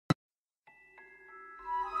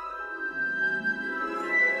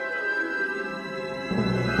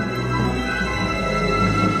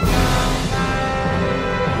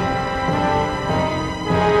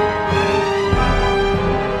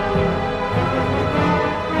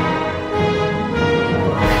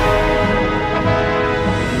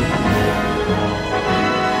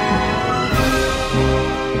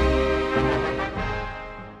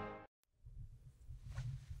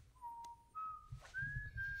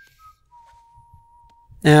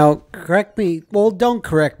Now, correct me. Well, don't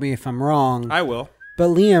correct me if I'm wrong. I will. But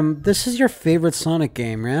Liam, this is your favorite Sonic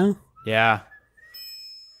game, yeah? Yeah.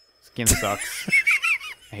 This game sucks.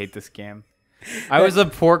 I hate this game. I was a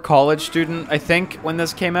poor college student, I think, when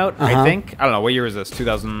this came out. I think. I don't know. What year was this?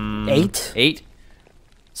 2008? 8?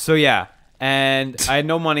 So, yeah. And I had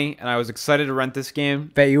no money, and I was excited to rent this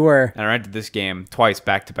game. Bet you were. And I rented this game twice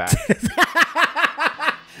back to back.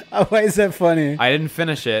 Oh, why is that funny? I didn't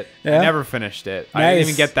finish it. Yeah? I never finished it. Nice. I didn't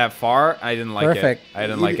even get that far. I didn't like it. I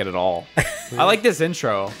didn't like it at all. I like this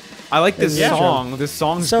intro. I like this song. This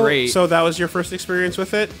song's great. So that was your first experience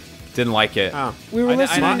with it? Didn't like it. Oh. We were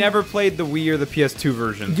listening. I never played the Wii or the PS2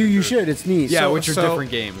 version. Dude, you should. It's neat. Yeah, which are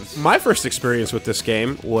different games. My first experience with this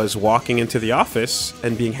game was walking into the office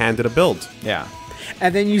and being handed a build. Yeah.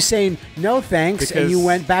 And then you saying, no thanks, and you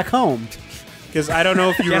went back home. Because I don't know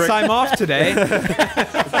if you Guess I'm off today.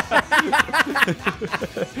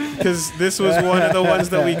 Because this was one of the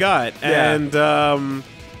ones that we got. Yeah. And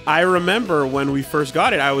I remember when we first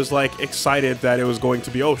got it, I was like excited that it was going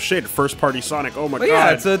to be, oh shit, first party Sonic, oh my god.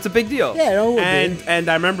 Yeah, it's a big deal. Yeah, and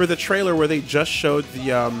I remember the trailer where they just showed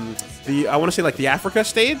the I want to say like the Africa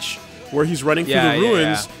stage, where he's running through the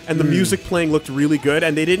ruins, and the music playing looked really good,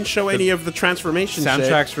 and they didn't show any of the transformation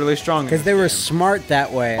soundtrack's really strong. Because they were smart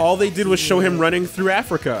that way. All they did was show him running through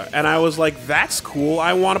Africa, and I was like, that's cool,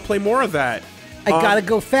 I want to play more of that. I gotta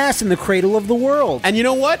go fast in the cradle of the world. And you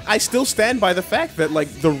know what? I still stand by the fact that like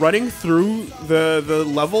the running through the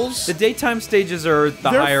levels, the daytime stages are the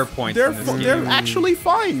higher points. They're actually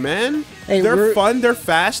fine, man. Hey, they're fun. They're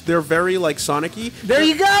fast. They're very like Sonic-y. There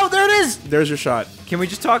you go. There it is. There's your shot. Can we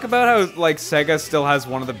just talk about how like Sega still has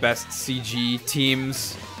one of the best CG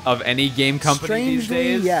teams of any game company these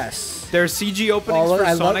days? Yes. Their CG openings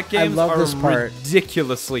for Sonic games are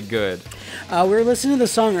ridiculously good. We were listening to the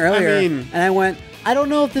song earlier, and I went, I don't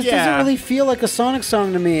know if this doesn't really feel like a Sonic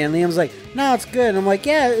song to me. And Liam's like, no, it's good. And I'm like,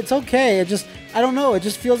 yeah, it's okay. I don't know. It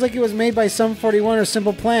just feels like it was made by Sum 41 or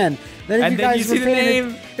Simple Plan. Then you see the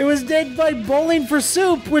name. It was made by Bowling for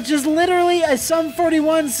Soup, which is literally a Sum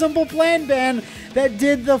 41 Simple Plan band that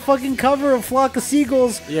did the fucking cover of Flock of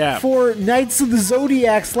Seagulls for Knights of the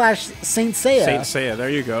Zodiac / Saint Seiya. Saint Seiya, there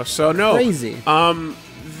you go. So no, crazy.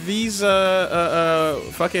 These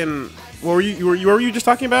fucking. What were you just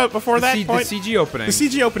talking about before that point? The CG openings. The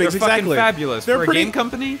CG openings, they're exactly. fucking fabulous. They're for pretty, a game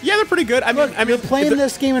company? Yeah, they're pretty good. I mean, you're playing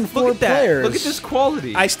this game in 4 players. Look at this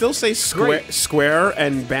quality. I still say Square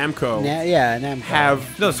and Bamco Namco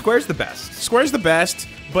have... No, Square's the best. Square's the best,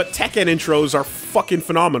 but Tekken intros are fucking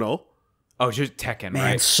phenomenal. Oh, just Tekken, Man,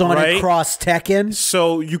 right? Sonic Cross Tekken.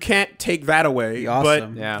 So you can't take that away.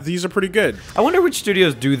 Awesome. But these are pretty good. I wonder which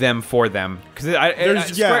studios do them for them.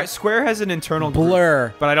 Because Square has an internal Blur,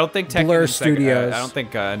 group, but I don't think Tekken Blur and Studios. I don't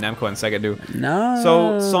think Namco and Sega do. No.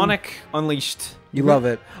 So Sonic Unleashed. You love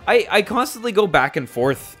it. I constantly go back and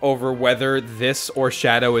forth over whether this or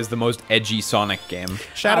Shadow is the most edgy Sonic game.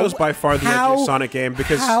 Shadow's by far the edgiest Sonic game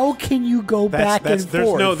because how can you go back and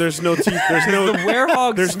forth? There's no the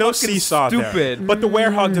Werehog's there's no seesaw stupid. There. But the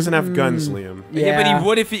Werehog doesn't have guns, Liam. Yeah, but he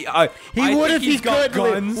would if he. He would if he got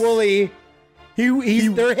could. Guns. Wooly.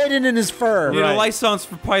 They're hidden in his fur. You know, license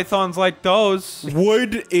for pythons like those.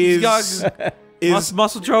 Wood is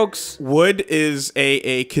muscle jokes. Wood is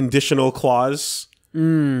a conditional clause.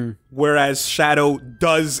 Whereas Shadow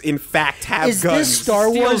does in fact have guns. Is this Star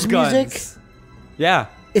Wars music? Yeah.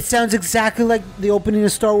 It sounds exactly like the opening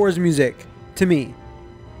of Star Wars music to me.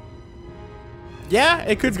 Yeah,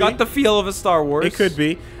 it could be. It's got the feel of a Star Wars. It could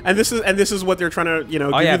be. And this is what they're trying to, give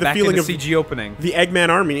you the feeling of CG opening. The Eggman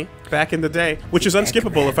Army back in the day, which is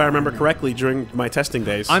unskippable if I remember correctly during my testing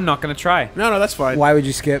days. I'm not going to try. No, that's fine. Why would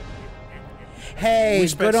you skip? Hey, we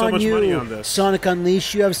spent good so on much you, money on this. Sonic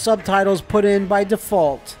Unleashed. You have subtitles put in by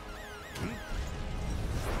default.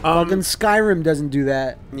 Fucking Skyrim doesn't do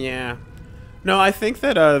that. Yeah. No, I think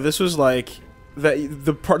that this was like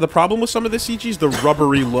the problem with some of the CG is the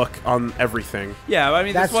rubbery look on everything. Yeah, I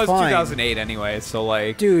mean That's this was fine. 2008 anyway, so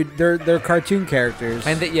like, dude, they're cartoon characters.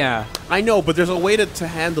 And yeah, I know, but there's a way to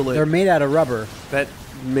handle it. They're made out of rubber. That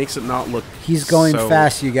makes it not look. He's going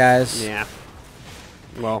fast, you guys. Yeah.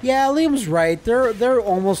 Well. Yeah, Liam's right. They're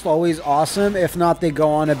almost always awesome. If not, they go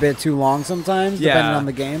on a bit too long sometimes, depending on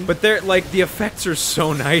the game. But they're like the effects are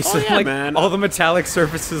so nice. Oh, yeah, like, man. All the metallic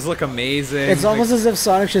surfaces look amazing. It's almost as if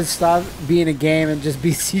Sonic should stop being a game and just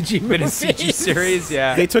be CG been a movies. CG series.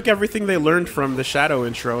 Yeah, they took everything they learned from the Shadow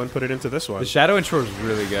intro and put it into this one. The Shadow intro is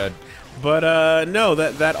really good. But no,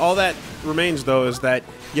 that all that remains though is that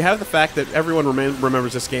you have the fact that everyone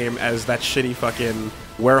remembers this game as that shitty fucking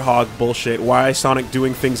werehog bullshit. Why is Sonic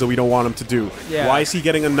doing things that we don't want him to do? Yeah. Why is he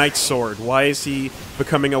getting a knight's sword? Why is he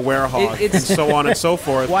becoming a werehog? And so on and so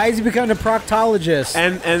forth. Why is he becoming a proctologist?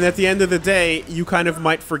 And at the end of the day, you kind of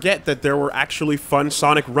might forget that there were actually fun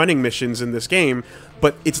Sonic running missions in this game,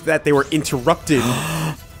 but it's that they were interrupted.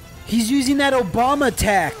 He's using that Obama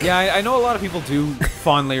tech. Yeah, I know a lot of people do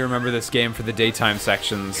fondly remember this game for the daytime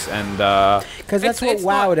sections, and because that's what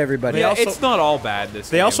wowed everybody. Yeah, it's not all bad. This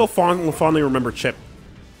they game. also fondly remember Chip.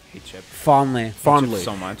 I hate Chip. Fondly. Fondly. Chip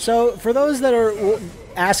so much. So for those that are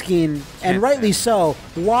asking, and rightly so,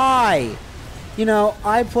 why? You know,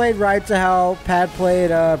 I played Ride to Hell, Pat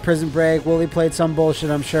played Prison Break, Willie played some bullshit,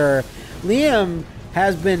 I'm sure. Liam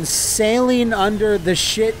has been sailing under the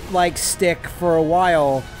shit like stick for a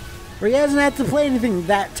while, where he hasn't had to play anything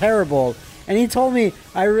that terrible. And he told me,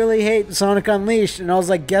 I really hate Sonic Unleashed. And I was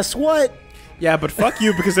like, guess what? Yeah, but fuck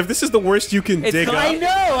you, because if this is the worst you can dig up... I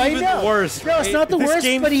know. Even the worst. No, it's not the worst,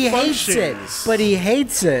 but he hates it. But he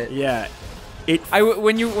hates it. Yeah.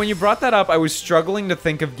 When you brought that up, I was struggling to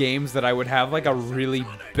think of games that I would have like a really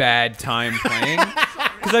bad time playing.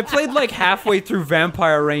 Because I played like halfway through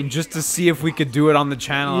Vampire Rain just to see if we could do it on the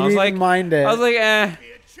channel. You I was didn't like, mind it. I was like,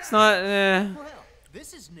 it's not,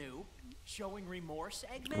 This is new. Showing remorse,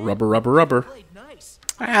 Eggman. Rubber.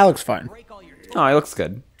 That looks fun. Oh, it looks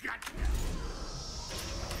good.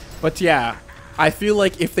 But yeah, I feel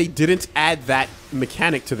like if they didn't add that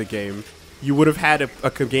mechanic to the game, you would have had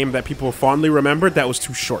a game that people fondly remembered that was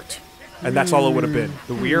too short. And that's all it would have been.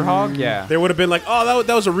 The Weirhog? Yeah. They would have been like, oh,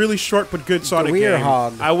 that was a really short but good Sonic game.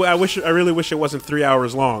 Weirhog. I really wish it wasn't 3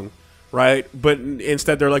 hours long. Right? But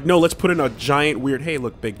instead they're like, no, let's put in a giant weird, hey,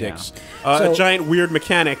 look, big dicks. A giant weird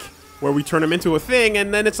mechanic where we turn them into a thing,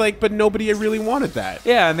 and then it's like, but nobody really wanted that.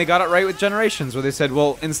 Yeah, and they got it right with Generations, where they said,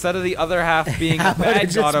 well, instead of the other half being a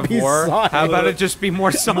bad God of War, how about it just be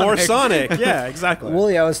more Sonic? More Sonic, yeah, exactly.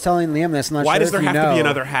 Wooly, I was telling Liam this, not Why sure does there if have you to know, be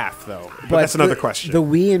another half, though? But that's another question. The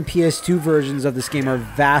Wii and PS2 versions of this game are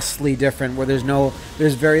vastly different, where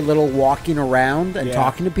there's very little walking around and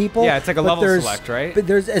talking to people. Yeah, it's like a level select, right? But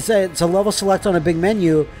it's a level select on a big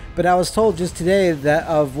menu. But I was told just today that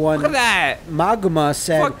Look at that! Maguma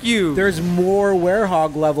said, Fuck you. There's more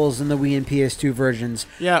Werehog levels in the Wii and PS2 versions.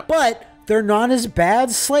 Yeah. But they're not as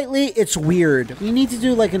bad slightly. It's weird. We need to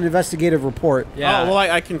do like an investigative report. Yeah. Oh, well,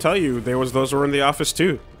 I can tell you, those were in the office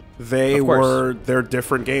too. They're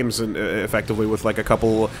different games, and effectively with like a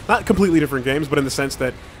couple, not completely different games, but in the sense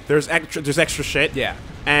that there's extra shit. Yeah.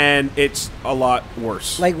 And it's a lot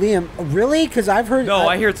worse. Like Liam, really? Because I've heard. No,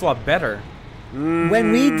 I hear it's a lot better.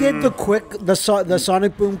 When we did the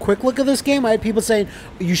Sonic Boom quick look of this game, I had people saying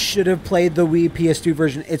you should have played the Wii PS2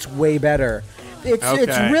 version. It's way better.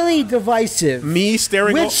 It's really divisive.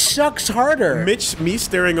 Which sucks harder? Me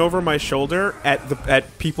staring over my shoulder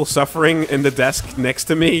at people suffering in the desk next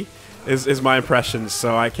to me is my impressions.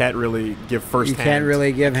 So I can't really give first. You can't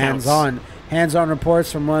really give hands-on reports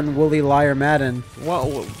from one Wooly Liar Madden.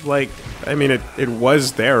 Well, like, I mean, it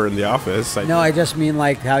was there in the office. I just mean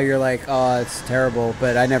like how you're like, oh, it's terrible,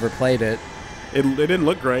 but I never played it. It didn't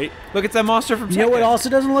look great. Look, it's that monster from Tekken. You know what also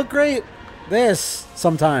doesn't look great? This,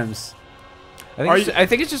 sometimes. I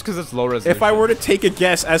think it's just because it's low resolution. If I were to take a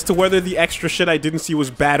guess as to whether the extra shit I didn't see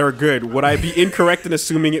was bad or good, would I be incorrect in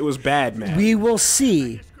assuming it was bad, man? We will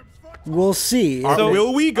see. We'll see.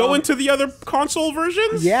 Will we go into the other console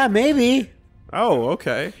versions? Yeah, maybe. Oh,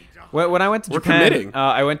 okay. When I went to Japan,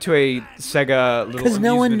 I went to a Sega little because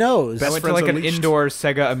no one knows. I went to like an indoor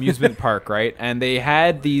Sega amusement park, right? And they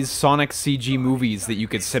had these Sonic CG movies that you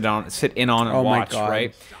could sit in on and watch,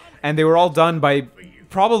 right? And they were all done by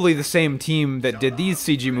probably the same team that did these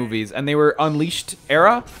CG movies, and they were Unleashed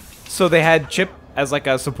era, so they had Chip as like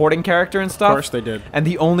a supporting character and stuff. Of course they did. And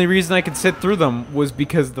the only reason I could sit through them was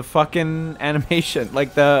because the fucking animation,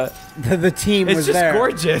 like the team was there. It's just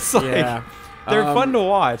gorgeous. Like, yeah. They're fun to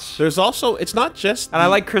watch. There's also, it's not just... And I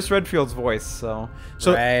like Chris Redfield's voice, so...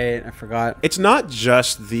 Right, I forgot. It's not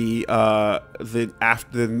just the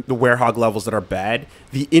Werehog levels that are bad.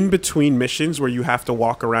 The in-between missions where you have to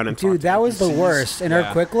walk around and talk Dude, that was the worst. In our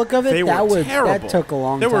quick look of it, that took a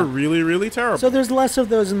long time. They were really, really terrible. So there's less of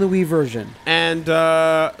those in the Wii version. And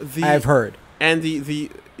I've heard. And you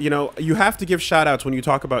have to give shout-outs when you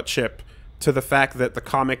talk about Chip to the fact that the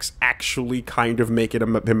comics actually kind of make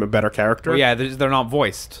him a better character. Well, yeah, they're not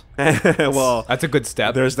voiced. Well, that's a good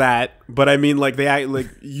step. There's that, but I mean, like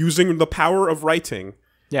using the power of writing.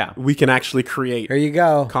 Yeah, we can actually create. There you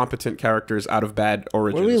go. Competent characters out of bad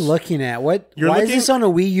origins. What are we looking at? Why is this on a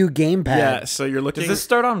Wii U gamepad? Yeah, so you're looking. Does this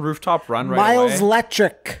start on Rooftop Run right Miles away?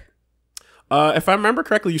 Electric. If I remember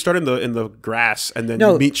correctly, you start in the grass and then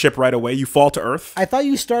you meet Chip right away. You fall to Earth. I thought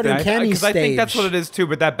you started in Cammy's stage. I think that's what it is too,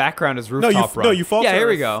 but that background is Rooftop Run. No, you fall to Earth. Here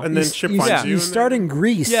we go. And then Chip finds you. You start in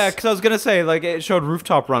Greece. Yeah, because I was going to say, like, it showed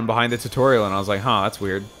Rooftop Run behind the tutorial, and I was like, huh, that's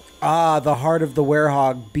weird. Ah, the heart of the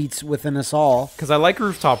werehog beats within us all. Because I like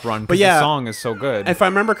Rooftop Run, because the song is so good. If I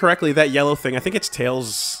remember correctly, that yellow thing, I think it's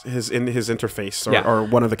Tails in his interface, or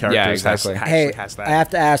one of the characters. Yeah, exactly. Has that. I have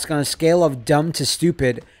to ask, on a scale of dumb to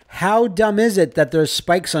stupid, how dumb is it that there's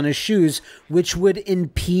spikes on his shoes which would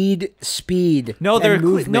impede speed? No, they're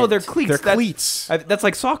movement? no, they're cleats. They're cleats. That's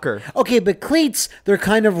like soccer. Okay, but cleats, they're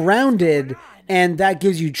kind of rounded, and that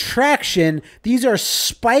gives you traction. These are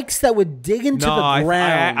spikes that would dig into the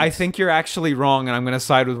ground. I think you're actually wrong, and I'm going to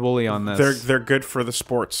side with Wooly on this. They're good for the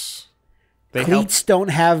sports. Cleats don't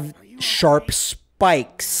have sharp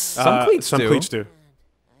spikes. Some cleats do.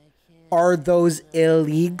 Are those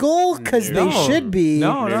illegal? Because they should be.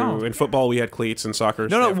 No. In football, we had cleats. In soccer,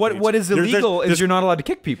 No. What is illegal is you're not allowed to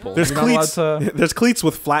kick people. There's cleats. There's cleats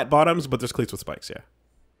with flat bottoms, but there's cleats with spikes. Yeah.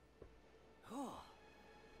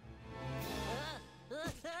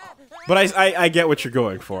 But I get what you're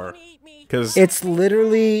going for, because it's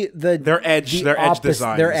literally their edge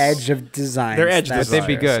designs. Their edge of design. Their edge designs. They'd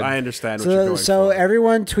be good. I understand what you're going for. So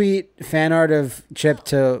everyone tweet fan art of Chip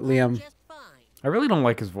to Liam. I really don't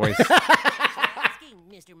like his voice.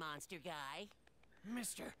 Mr. Monster Guy.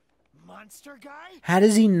 Mr. Monster Guy? How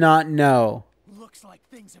does he not know? Looks like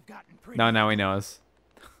things have gotten pretty. No, now he knows.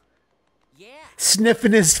 Yeah.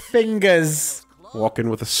 Sniffing his fingers. Walking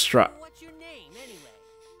with a strut. What's your name anyway?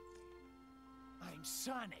 I'm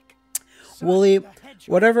Sonic. Wooly,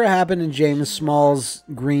 whatever happened in James Small's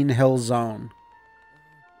Green Hill Zone?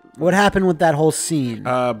 What happened with that whole scene?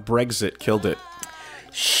 Brexit killed it.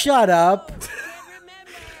 Shut up.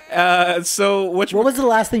 So what was the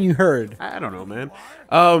last thing you heard? I don't know, man.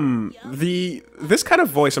 This kind of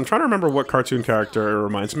voice, I'm trying to remember what cartoon character it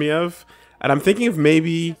reminds me of, and I'm thinking of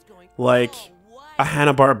maybe like a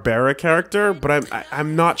Hanna-Barbera character, but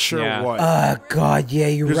I'm not sure what. God, yeah,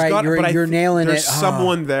 you're right. You're nailing it. There's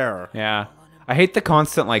someone there. Yeah, I hate the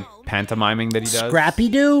constant like pantomiming that he does.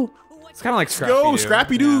 Scrappy-Doo? It's kind of like Scrappy-Doo.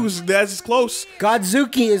 Scrappy-Doo's. Yeah. That's close.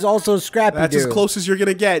 Godzuki is also Scrappy-Doo. That's as close as you're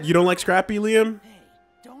gonna get. You don't like Scrappy, Liam?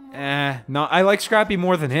 No, I like Scrappy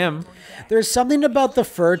more than him. There's something about the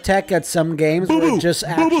fur tech at some games where it just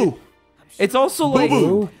actually... It's also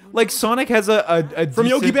like Sonic has a from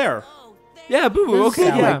Yogi Bear. Yeah, Boo Boo. Okay,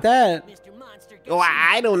 yeah. like that. Oh,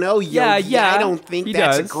 I don't know, Yogi. Yeah, I don't think he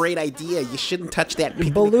that's does. a great idea. You shouldn't touch that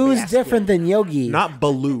picnic Baloo's basket. different than Yogi. Not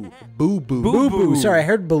Baloo. Boo Boo. Boo Boo. Sorry, I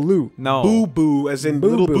heard Baloo. No. Boo Boo, as in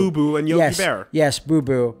little Boo Boo and Yogi Bear. Yes, Boo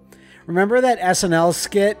Boo. Remember that SNL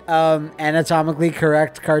skit, Anatomically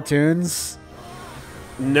Correct Cartoons?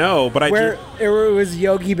 No, but Where it was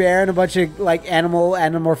Yogi Bear and a bunch of like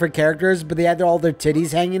anamorphic characters, but they had all their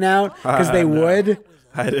titties hanging out because they would.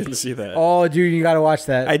 I didn't see that. Oh, dude, you gotta watch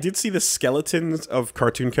that. I did see the skeletons of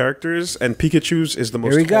cartoon characters, and Pikachu's is the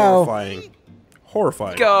most Here we go.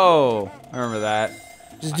 horrifying. Go. I remember that.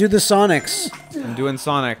 Just do the Sonics. I'm doing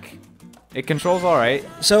Sonic. It controls all right.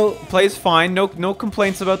 So Plays fine. No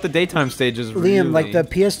complaints about the daytime stages. Liam, like the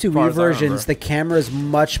PS2 Wii as I versions, remember. the camera is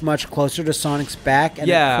much closer to Sonic's back, and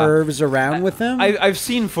Yeah. it curves around with him. I've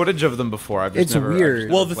seen footage of them before. I've just It's never weird.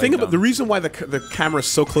 actually Well, the thing played about the them. reason why the camera's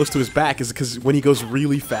so close to his back is because when he goes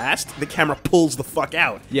really fast, the camera pulls the fuck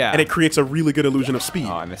out. Yeah. and it creates a really good illusion of speed.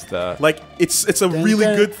 Oh, I missed the. Like it's a really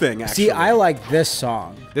good thing. Actually, See, I like this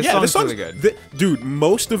song. This this song's really good. Dude,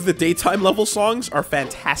 most of the daytime level songs are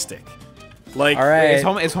fantastic. Like, All right.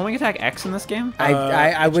 Wait, is homing attack X in this game?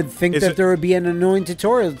 I would think is that it- there would be an annoying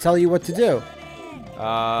tutorial to tell you what to do.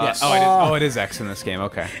 yes. Oh, it is X in this game.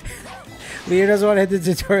 Okay. Leo doesn't want to hit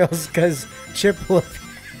the tutorials because Chip will...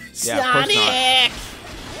 Yeah, of course not.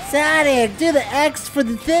 Sonic, do the X for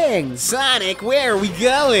the thing. Sonic, where are we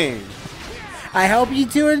going? I hope you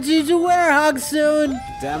two into the werehog soon.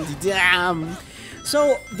 Dum-de-dum.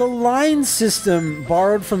 So, the line system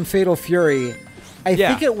borrowed from Fatal Fury, I Yeah.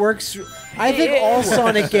 think it works... I think all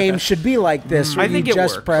Sonic games should be like this, where I think you it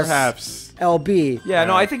just works, press perhaps. LB. Yeah,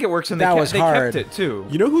 no, I think it works, and That they was kept hard. it too.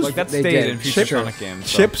 You know who's- like that They stayed did. in future Sure. Sonic games.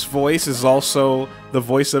 so. Chip's voice is also the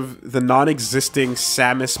voice of the non-existing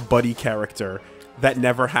Samus Buddy character that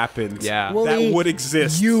never happened. Yeah. Wooly, that would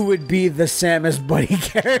exist. You would be the Samus Buddy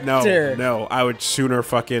character. No, I would sooner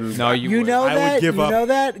fucking. No, You would. know I would that? give You up. know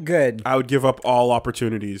that? Good. I would give up all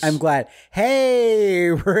opportunities. I'm glad.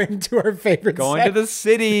 Hey, we're into our favorite Going to segment. the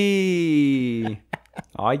city.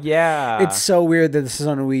 Oh yeah. It's so weird that this is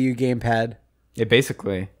on a Wii U gamepad. It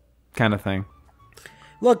basically kind of thing.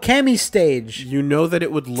 Look, Cammy's stage. You know that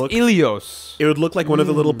it would look... Ilios. It would look like one of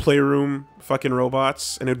the little playroom fucking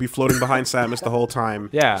robots, and it would be floating behind Samus the whole time.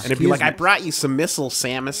 Yeah. And it'd be like, I brought you some missiles,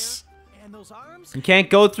 Samus. And those arms? You can't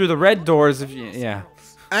go through the red doors if you... Yeah.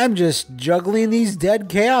 I'm just juggling these dead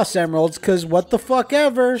Chaos Emeralds, because what the fuck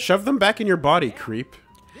ever. Shove them back in your body, creep.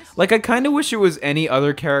 Like, I kind of wish it was any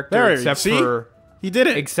other character except for... He did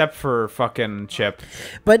it. Except for fucking Chip.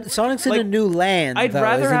 But Sonic's in Like, a new land, I'd though,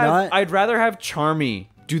 rather is he have not? I'd rather have Charmy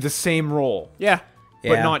do the same role, Yeah.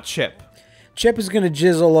 but Yeah. not Chip. Chip is going to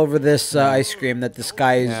jizzle over this ice cream that this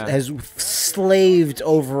guy has slaved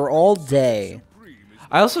over all day.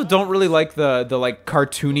 I also don't really like the like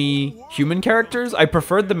cartoony human characters. I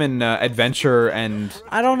preferred them in Adventure and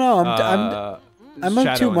I don't know. I'm of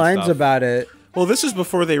Shadow two and minds stuff. about it. Well, this is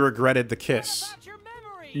before they regretted the kiss.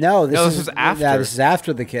 No, this is after. Yeah, this is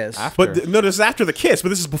after the kiss. But no, this is after the kiss, but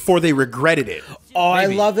this is before they regretted it. Oh,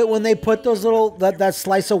 Maybe. I love it when they put those little that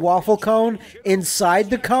slice of waffle cone inside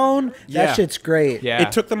the cone. Yeah. That shit's great. Yeah,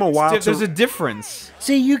 It took them a while to- There's a difference.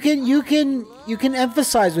 See, you can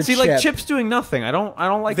emphasize with See, Chip. like Chip's doing nothing. I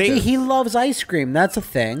don't like. See, this. he loves ice cream. That's a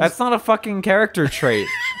thing. That's not a fucking character trait.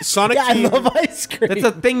 Sonic yeah, I Team, love ice cream. That's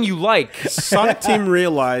a thing you like. Sonic Team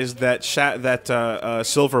realized that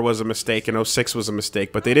Silver was a mistake and 06 was a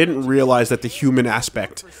mistake, but they didn't realize that the human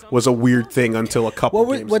aspect was a weird thing until a couple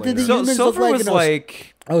games what did later. the humans Silver look like was in like.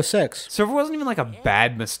 06? Silver wasn't even like a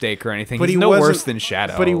bad mistake or anything. But He's he no wasn't- worse than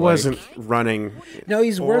Shadow. But he like- wasn't running. No,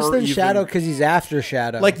 he's worse or than even- Shadow because he's after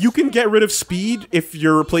Shadow. Like, you can get rid of speed if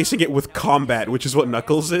you're replacing it with combat, which is what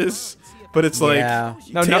Knuckles is. But it's like Yeah.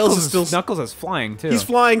 No, Tails is still Knuckles is flying too. he's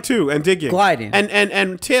flying too and digging, Gliding.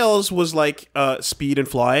 and Tails was like speed and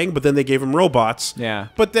flying, but then they gave him robots. Yeah.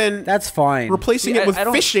 But then that's fine. replacing See, it with I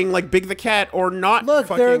don't- fishing like Big the Cat or not. Look,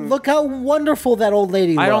 fucking, look how wonderful that old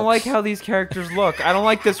lady looks. I don't like how these characters look. I don't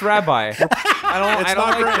like this rabbi. I don't not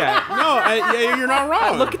like great. that. No, yeah, you're not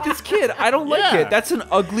wrong. Look at this kid. I don't like Yeah. it. That's an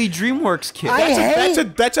ugly DreamWorks kid.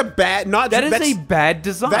 That's a bad not That is that's, a bad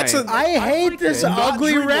design. that's a- I hate this not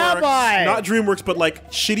ugly DreamWorks, rabbi. Not DreamWorks, but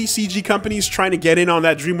like shitty CG companies trying to get in on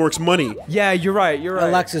that DreamWorks money. Yeah, you're right. You're right.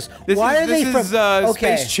 Alexis, This why is, are they this from? is,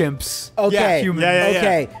 Okay. Space chimps. Okay, human.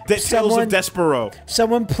 Okay, Tales someone, of Despero.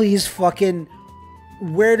 someone, please, fucking.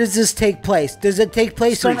 Where does this take place? Does it take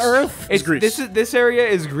place on Greece. Earth? It's Greece. This area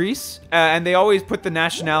is Greece, and they always put the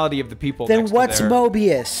nationality of the people. Then next what's to their...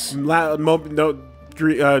 Mobius?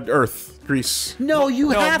 Earth, Greece. No, you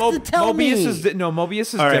have to tell me.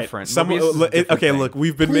 Mobius is All right, different. someone, Mobius is a different okay, thing. look,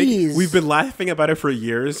 we've been Please. we've been laughing about it for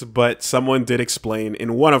years, but someone did explain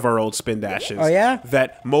in one of our old spin dashes. Oh, yeah?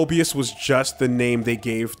 That Mobius was just the name they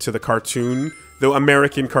gave to the cartoon, the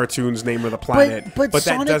American cartoon's name of the planet. But that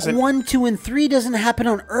Sonic doesn't. 1, 2, and 3 doesn't happen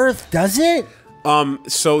on Earth, does it?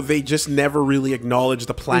 So they just never really acknowledged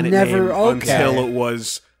the planet Never- name okay. until it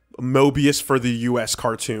was Mobius for the U.S.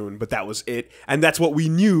 cartoon, but that was it, and that's what we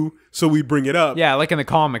knew, so we bring it up. Yeah, like in the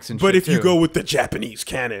comics and But shit, if you too. go with the Japanese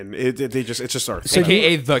canon, it's just Earth.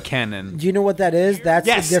 AKA the canon. Do you know what that is? That's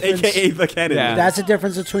Yes, the difference. AKA the canon. Yeah. That's the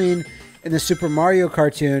difference between in the Super Mario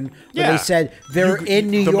cartoon where Yeah. they said they're You-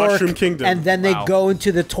 in New the York Mushroom Kingdom. and then they Wow. go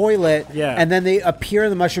into the toilet Yeah. and then they appear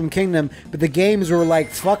in the Mushroom Kingdom. But the games were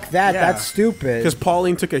like, fuck that, Yeah. that's stupid. Because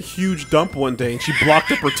Pauline took a huge dump one day and she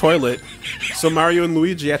blocked up her toilet, so Mario and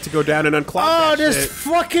Luigi had to go down and unclog Oh, that this shit.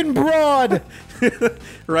 fucking broad!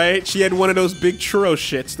 Right? She had one of those big churro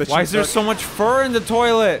shits that Why she is there took- so much fur in the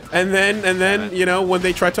toilet? And then you know when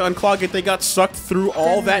they tried to unclog it, they got sucked through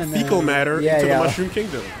all that fecal matter Yeah, into yeah. the Mushroom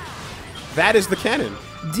Kingdom. That is the canon.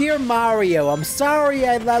 Dear Mario, I'm sorry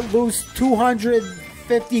I let loose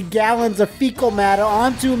 250 gallons of fecal matter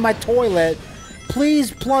onto my toilet.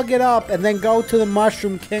 Please plug it up and then go to the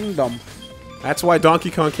Mushroom Kingdom. That's why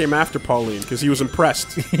Donkey Kong came after Pauline, because he was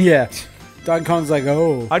impressed. Yeah. Donkey Kong's like,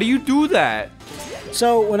 oh. How do you do that?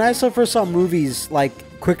 So when I first saw movies, like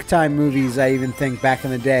QuickTime movies, I even think back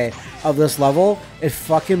in the day, of this level, it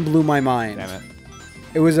fucking blew my mind. Damn it.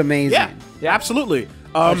 It was amazing. Yeah, absolutely.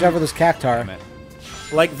 Watch out for this cactar. Damn it.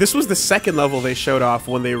 Like this was the second level they showed off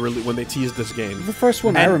when they teased this game. The first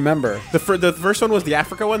one I And remember. The first one was the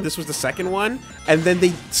Africa one. This was the second one, and then they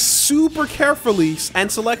super carefully and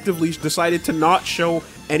selectively decided to not show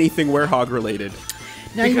anything Werehog related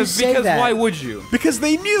Now you Because say that. why would you? because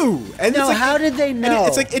they knew. And No, it's like, how did they and know?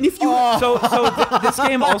 it's like, and if you This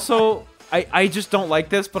game also, I just don't like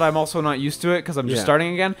this, but I'm also not used to it because I'm just Yeah.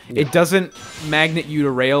 starting again. It doesn't magnet you to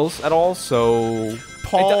rails at all, so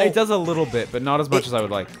Paul- it does a little bit, but not as much as I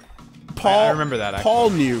would like. I remember that, actually. Paul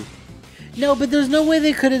knew. No, but there's no way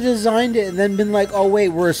they could have designed it and then been like, oh wait,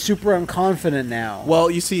 we're super unconfident now. Well,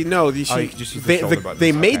 you see, no, you see, you can just use the shoulder buttons.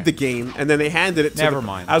 they made the game and then they handed it to Never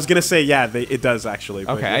mind. I was gonna say, yeah, it does actually.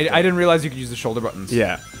 But Okay, I didn't realize you could use the shoulder buttons.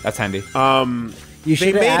 Yeah. That's handy. You should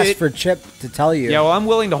have made asked it- for Chip to tell you. Yeah, well, I'm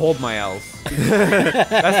willing to hold my L's.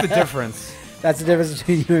 That's the difference. That's the difference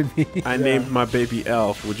between you and me. I named my baby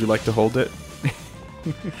Elf. Would you like to hold it?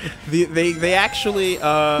 They actually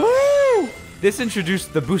This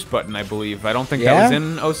introduced the boost button, I believe. I don't think Yeah? that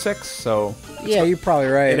was in 06, so... Yeah, you're probably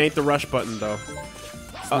right. it ain't the rush button though.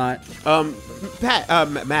 It's not.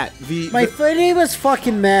 Matt, My name is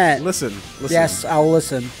fucking Matt. listen. Yes, I'll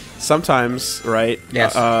listen. Sometimes, right?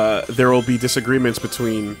 Yes. There will be disagreements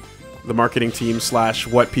between the marketing team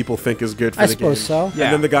 / what people think is good for I the game. suppose so. And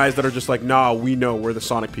Yeah. then the guys that are just like, nah, we know we're the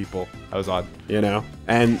Sonic people, That was odd. you know?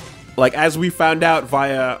 And like as we found out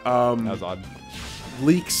via That was odd.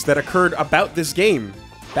 leaks that occurred about this game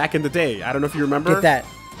back in the day. I don't know if you remember. Get that.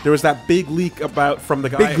 There was that big leak from the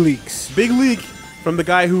guy. Big leaks. Big leak from the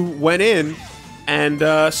guy who went in and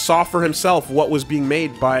saw for himself what was being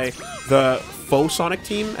made by the faux Sonic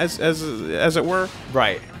team, as it were.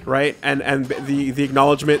 Right. Right, and the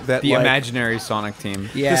acknowledgement that The like, imaginary Sonic team.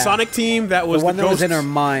 Yeah. the Sonic team that was The one that was ghost, in our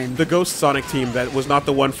mind. the ghost Sonic team that was not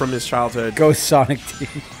the one from his childhood, Ghost Sonic team.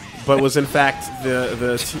 but was in fact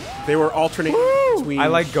they were alternating between. I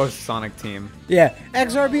like Ghost Sonic team. Yeah.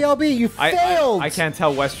 XRBLB, you failed. I can't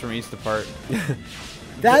tell west from east apart.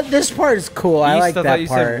 This part is cool. I like East, I that thought you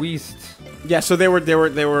part. said west. Yeah, so they were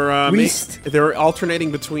Weast. they were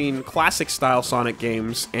alternating between classic style Sonic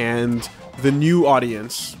games and the new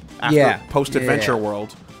audience after Yeah. post Adventure Yeah.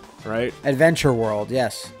 World, right? Adventure World,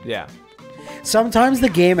 yes. Yeah. Sometimes the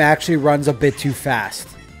game actually runs a bit too fast.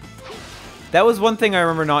 That was one thing I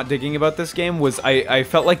remember not digging about this game was I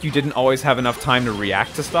felt like you didn't always have enough time to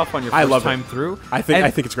react to stuff on your I first love it. time through. I think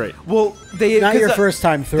And- it's great. Well, they Not 'cause, your first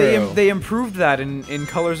time through. They improved that in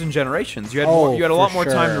Colors and Generations. You had Oh, you had a lot for more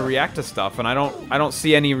time to sure. react to stuff, and I don't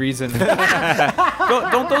see any reason.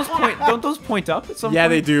 don't those point up at some Yeah, point?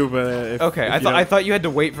 they do, but if, Okay, if I you thought I don't- thought you had to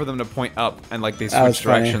wait for them to point up and like they That was switch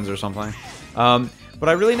funny. directions or something. But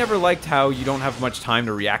I really never liked how you don't have much time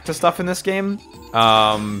to react to stuff in this game,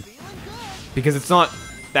 because it's not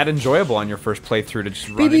that enjoyable on your first playthrough to just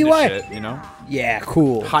run BBY. into shit, you know? Yeah,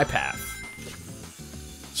 cool. high path.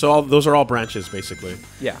 So those are all branches, basically.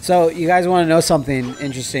 Yeah. So you guys want to know something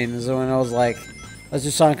interesting? Is when I was like, let's do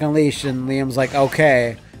Sonic Unleashed, and Liam's like,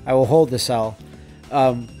 okay, I will hold the cell.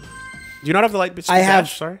 Do you not have the light? I have-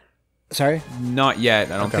 dash? Sorry. Sorry? Not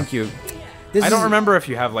yet. I don't think you. This I don't is- remember if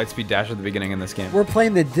you have Lightspeed Dash at the beginning in this game. We're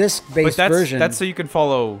playing the But disc-based version. that's so you can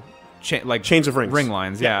follow like Chains of rings. ring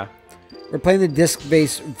lines. Yeah. We're playing the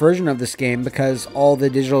disc-based version of this game because all the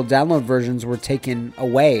digital download versions were taken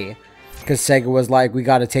away because Sega was like, we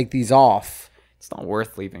got to take these off. It's not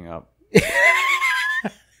worth leaving up.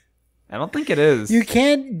 I don't think it is. You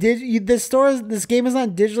can't this game is not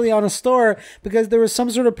digitally on a store because there was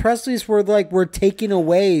some sort of press release where like we're taking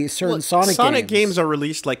away certain Sonic games are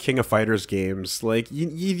released like King of Fighters games. Like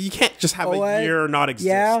you can't just have a year not exist.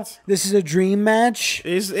 Yeah, this is a dream match.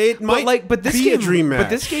 It might but this be game, a dream match. But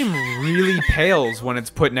this game really pales when it's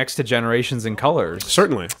put next to Generations and Colors.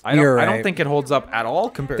 Certainly. I don't. You're I don't right. think it holds up at all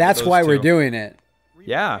compared. That's to those why two. we're doing it.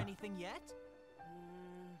 Yeah. Anything yet?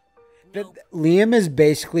 Liam is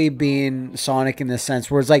basically being Sonic in the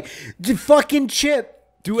sense where it's like, fucking Chip,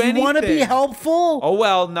 Do you want to be anything." helpful? Oh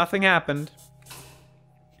well, nothing happened.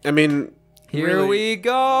 I mean, Here really, we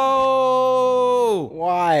go.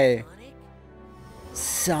 Why?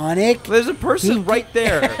 Sonic? There's a person right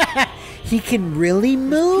there. He can really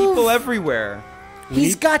move. People everywhere.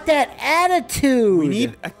 He's got that attitude. we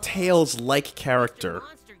need a Tails-like character,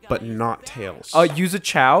 but not Tails. Use a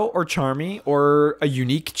Chow or Charmy or a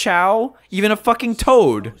unique Chow, even a fucking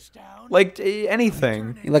Toad. Like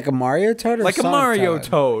anything. Like a Mario Toad or Like a Sonic Mario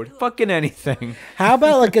Toad. Fucking anything. How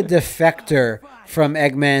about like a defector from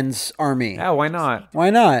Eggman's army? Yeah, why not? Why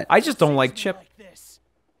not? I just don't like Chip.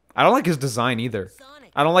 I don't like his design either.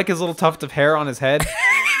 I don't like his little tuft of hair on his head.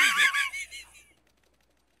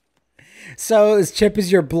 So his Chip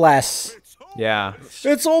is your bless. Yeah.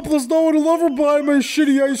 It's hopeless. No one will ever buy my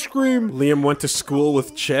shitty ice cream. Liam went to school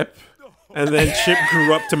with Chip, and then Chip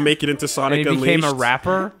grew up to make it into And Sonic he became a Unleashed.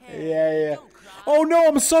 rapper. Yeah. Oh no,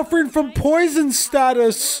 I'm suffering from poison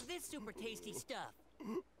status. This super tasty stuff.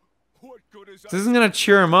 This isn't gonna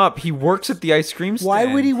cheer him up. He works at the ice cream stand. Why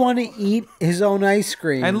would he want to eat his own ice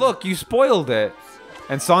cream? And look, you spoiled it.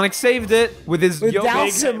 And Sonic saved it with his, With yoga,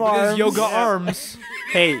 Dhalsim with his arms. yoga Yeah. arms.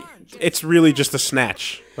 Hey, it's really just a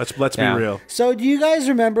snatch. Let's be real. So, do you guys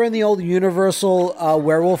remember in the old Universal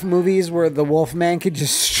werewolf movies where the Wolfman could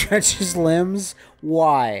just stretch his limbs?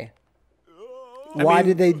 Why? Why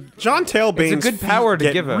did they? John Tailbane's it's a good power to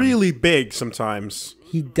get give him. Really big sometimes.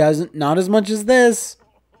 He doesn't. Not as much as this.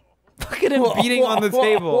 Look at him beating on the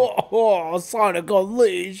table. Sonic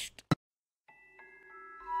Unleashed.